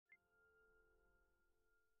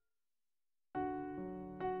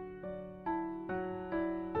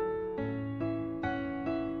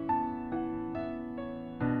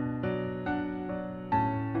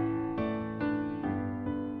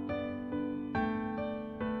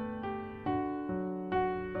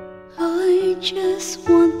just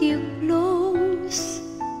want you close,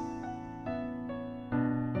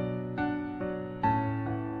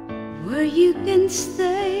 where you can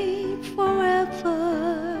stay forever.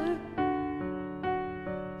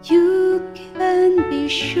 You can be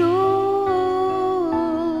sure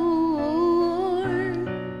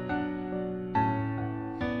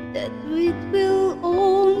that it will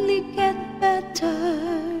only get better,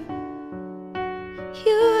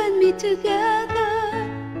 you and me together,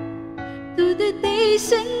 through the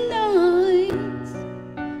days and nights.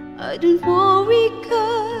 I don't worry,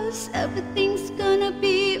 'cause everything's gonna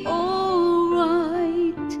be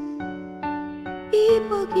alright.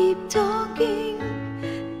 People keep talking,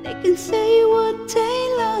 they can say what they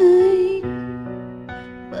like,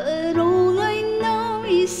 but all I know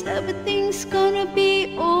is everything's gonna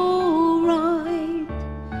be alright.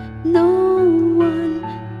 No one,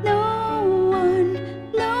 no one,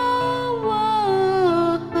 no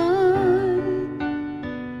one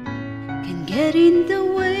can get in the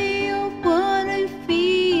way of what I'm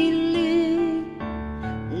feeling.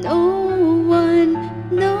 No one,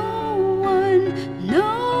 no one,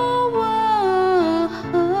 no one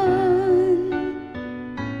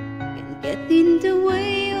can get in the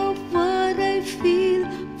way of what I feel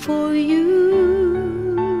for you.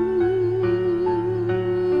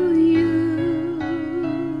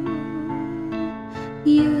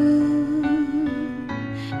 You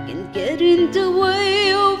can get in the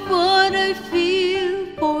way of what I feel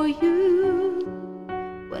for you.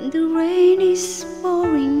 When the rain is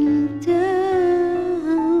pouring down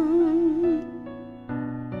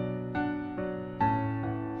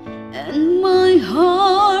and my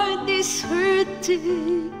heart is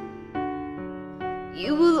hurting,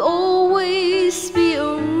 you will always be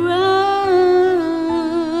around.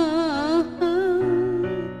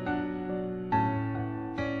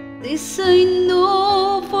 This I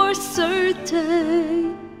know for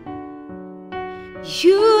certain,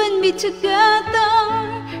 you and me together,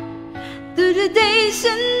 through the days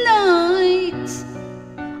and nights.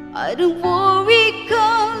 I don't worry,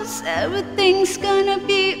 'cause everything's gonna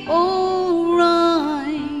be alright.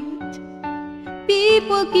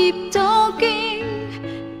 People keep talking,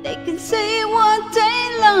 they can say what they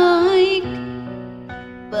like,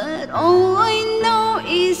 but all I know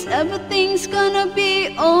is everything's gonna be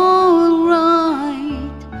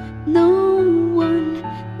alright. No one,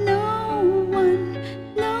 no one,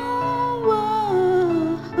 no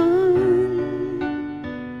one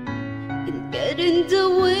can get in the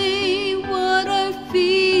way what I'm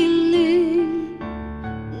feeling.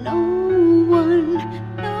 No one,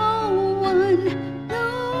 no one, no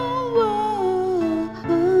one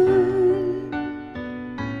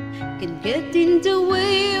can get in the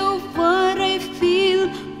way of what I feel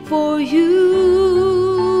for you.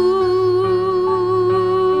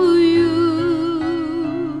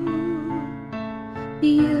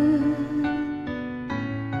 You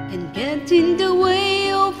can get in the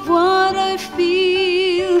way of what I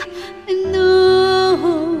feel. I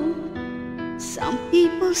know some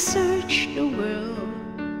people search the world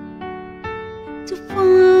to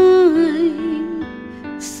find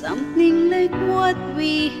something like what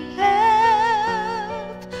we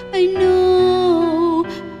have. I know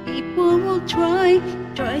people will try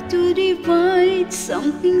to divide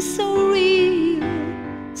something so real.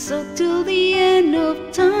 So till the end of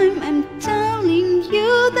time, I'm telling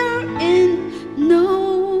you there ain't no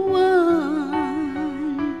one,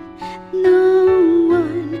 no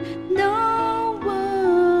one, no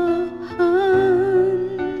one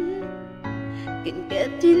can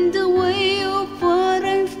get in the way of what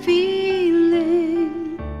I'm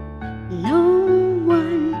feeling. No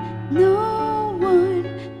one, no one,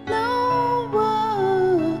 no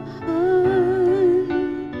one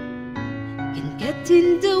can get in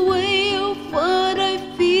the